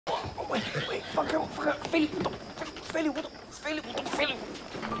喂，放开我，放开！非礼勿动，非礼勿动，非礼勿动，非礼勿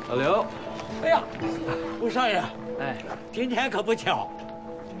动！老刘，哎呀，吴少爷，哎，今天可不巧，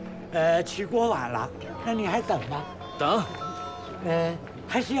起锅晚了，那你还等吗？等。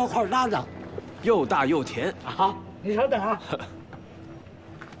还是要块大的，又大又甜。好，你稍等啊。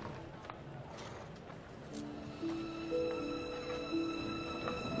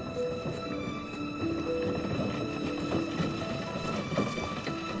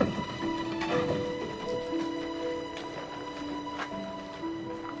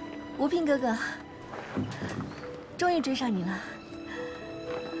吴平哥哥，终于追上你了。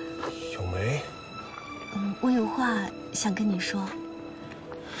小梅，我有话想跟你说。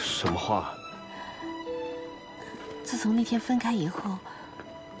什么话？自从那天分开以后，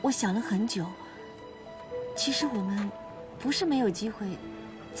我想了很久。其实我们不是没有机会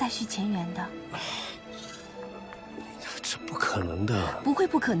再续前缘的。这不可能的。不会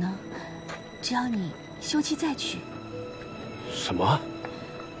不可能，只要你休妻再娶。什么？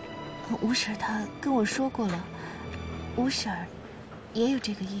吴婶她跟我说过了，吴婶也有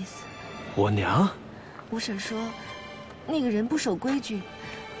这个意思。我娘？吴婶说，那个人不守规矩，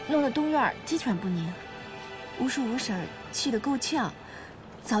弄得东院鸡犬不宁。吴叔吴婶气得够呛，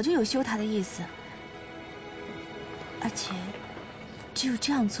早就有休她的意思。而且，只有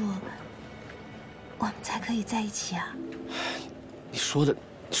这样做，我们才可以在一起啊！你说的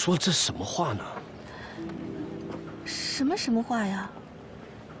这什么话呢？什么话呀？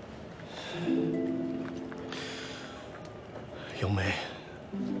咏梅，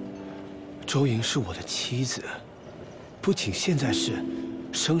周莹是我的妻子，不仅现在是，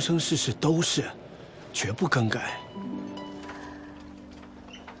生生世世都是，绝不更改。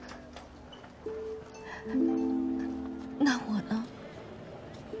那我呢？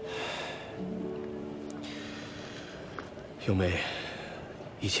咏梅，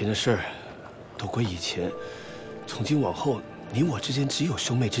以前的事儿都归以前，从今往后，你我之间只有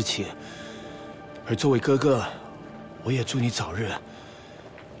兄妹之情。而作为哥哥，我也祝你早日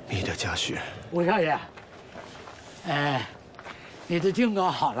觅得佳婿。吴少爷，你的军稿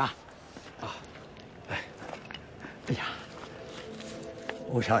好了。啊，哎呀，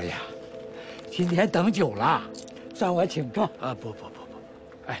吴少爷，今天等久了，算我请客。啊，不，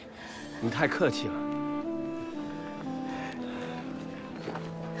哎，你太客气了。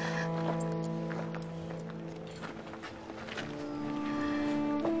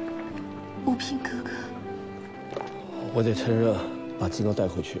吴平哥哥，我得趁热把金糕带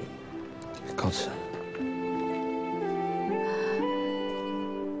回去。告辞。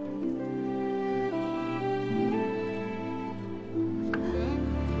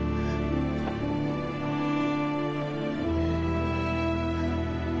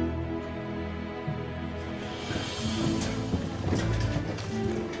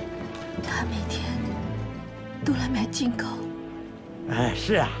他每天都来买金糕。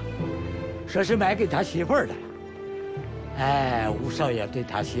是啊。说是买给他媳妇儿的，吴少爷对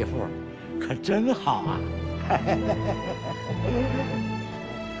他媳妇儿可真好啊！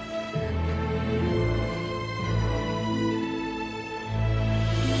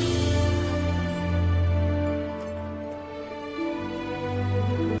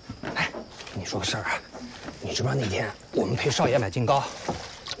哎，跟你说个事儿啊，你知不知道那天我们陪少爷买金糕，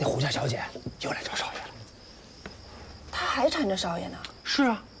那胡家小姐又来找少爷了。她还缠着少爷呢。是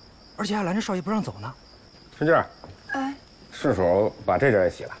啊。而且还拦着少爷不让走呢。陈静，哎，顺手把这件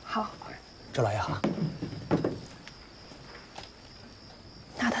也洗了。好，周老爷好。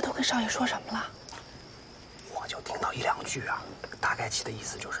那他都跟少爷说什么了？我就听到1、2句啊，大概其的意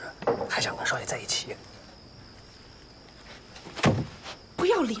思就是还想跟少爷在一起。不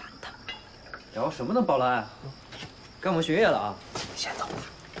要脸的！聊什么呢，宝来？该我们学业了啊！先走吧。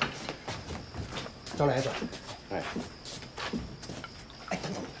周老爷走。哎。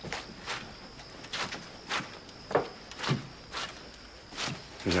等等。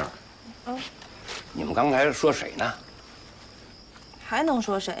陈静，你们刚才说谁呢？还能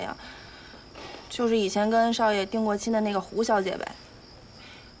说谁呀？就是以前跟少爷定过亲的那个胡小姐呗。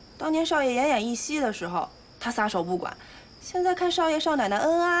当年少爷奄奄一息的时候，她撒手不管；现在看少爷少奶奶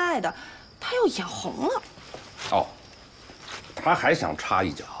恩恩爱爱的，她又眼红了。哦，她还想插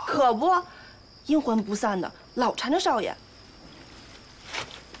一脚？可不，阴魂不散的，老缠着少爷。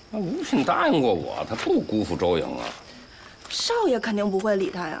那吴品答应过我，他不辜负周莹啊。少爷肯定不会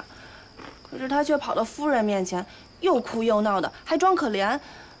理他呀，可是他却跑到夫人面前，又哭又闹的，还装可怜。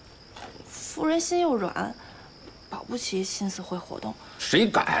夫人心又软，保不齐心思会活动。谁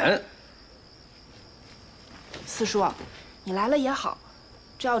敢？四叔，你来了也好，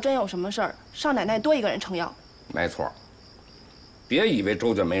这要真有什么事儿，少奶奶多一个人撑腰。没错，别以为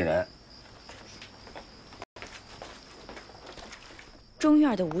周家没人，中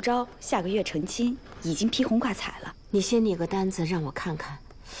院的吴昭下个月成亲，已经批红挂彩了。你先拟个单子让我看看。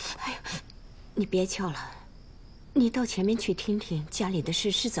哎呀，你别敲了，你到前面去听听家里的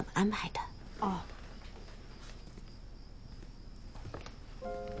事是怎么安排的。哦。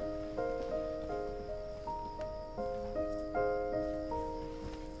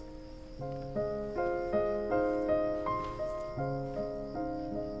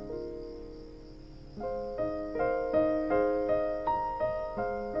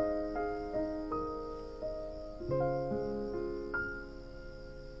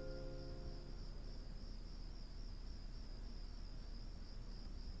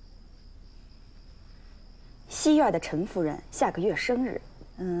 西院的陈夫人下个月生日，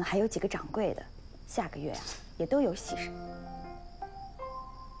还有几个掌柜的，下个月也都有喜事。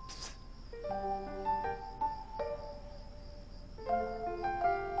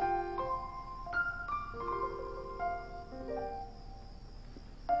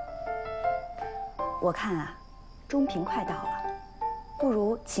我看中平快到了，不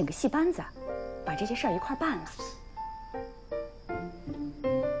如请个戏班子，把这些事儿一块办了。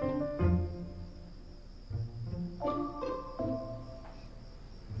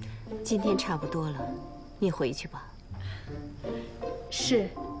 今天差不多了，你回去吧。是，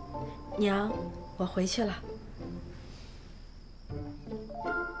娘，我回去了。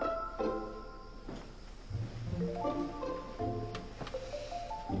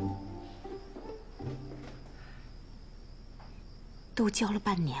都交了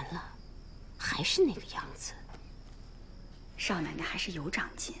半年了，还是那个样子。少奶奶还是有长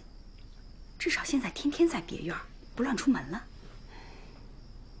进，至少现在天天在别院，不乱出门了。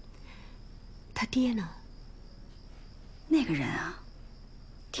 他爹呢？那个人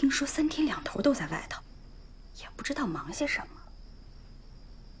听说3天2头都在外头，也不知道忙些什么。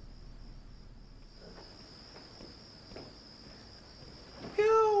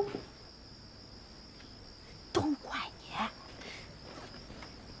哟，都怪你，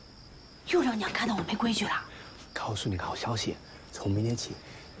又让娘看到我没规矩了。告诉你个好消息，从明天起，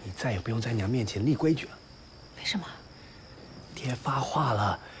你再也不用在娘面前立规矩了。为什么？爹发话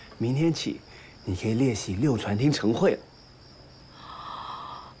了，明天起。 你可以练习6传厅晨会了。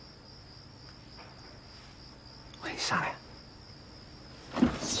喂，下来。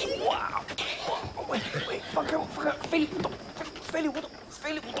哇！喂，放开我，放开！非礼勿动，非礼勿动，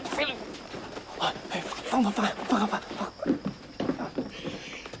非礼勿动，非礼勿动！哎，放！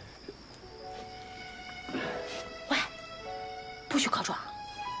喂，不许告状，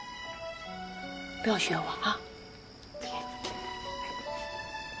不要学我啊！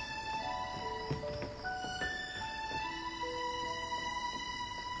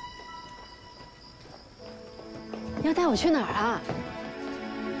 要带我去哪儿啊？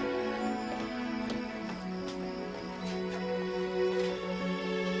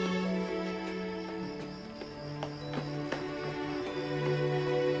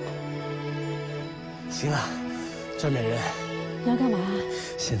行了，这儿没人。你要干嘛？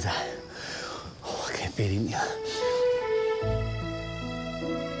现在我可以背领你了。